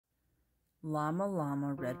Llama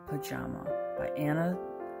Llama Red Pajama by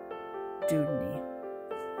Dewdney.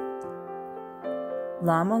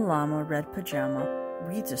 Llama Llama Red Pajama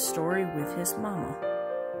reads a story with his mama.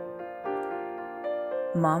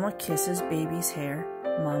 Mama kisses baby's hair.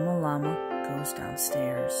 Mama Llama goes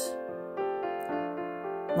downstairs.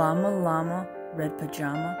 Llama Llama Red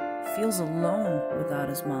Pajama feels alone without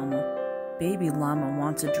his mama. Baby Llama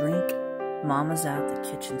wants a drink. Mama's at the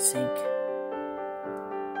kitchen sink.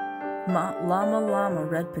 Llama Llama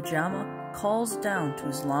Red Pajama calls down to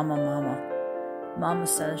his llama mama. Mama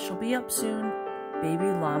says she'll be up soon. Baby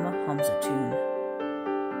Llama hums a tune.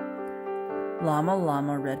 Llama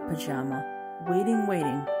Llama Red Pajama,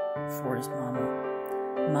 waiting for his mama.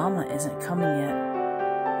 Mama isn't coming yet.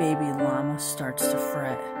 Baby Llama starts to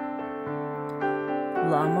fret.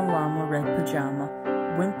 Llama Llama Red Pajama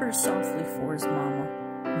whimpers softly for his mama.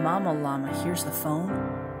 Mama Llama hears the phone.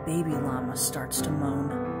 Baby Llama starts to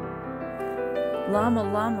moan. Llama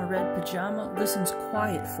Llama Red Pajama listens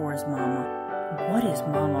quiet for his mama. What is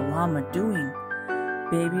Mama Llama doing?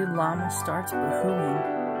 Baby Llama starts boohooing.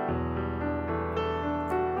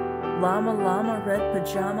 Llama Llama Red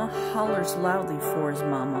Pajama hollers loudly for his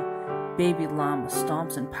mama. Baby Llama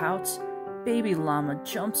stomps and pouts. Baby Llama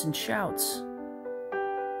jumps and shouts.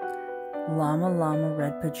 Llama Llama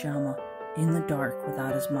Red Pajama in the dark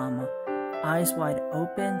without his mama. Eyes wide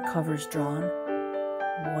open, covers drawn.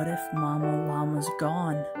 What if Mama Llama's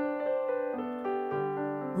gone?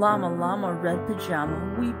 Llama Llama Red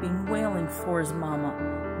Pajama weeping, wailing for his mama.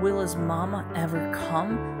 Will his mama ever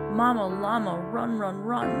come? Mama Llama, run, run,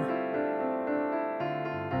 run.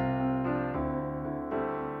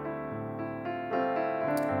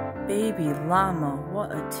 Baby Llama,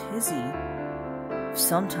 what a tizzy.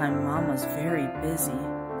 Sometime Mama's very busy.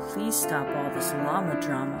 Please stop all this llama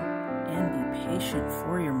drama and be patient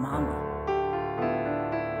for your mama.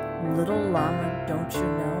 Little llama, don't you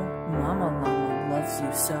know, Mama Llama loves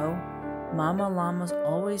you so. Mama Llama's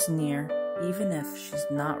always near, even if she's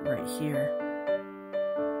not right here.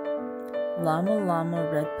 Llama Llama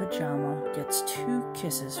Red Pajama gets 2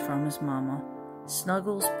 kisses from his mama,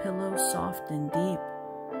 snuggles pillow soft and deep.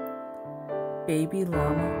 Baby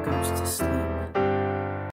Llama goes to sleep.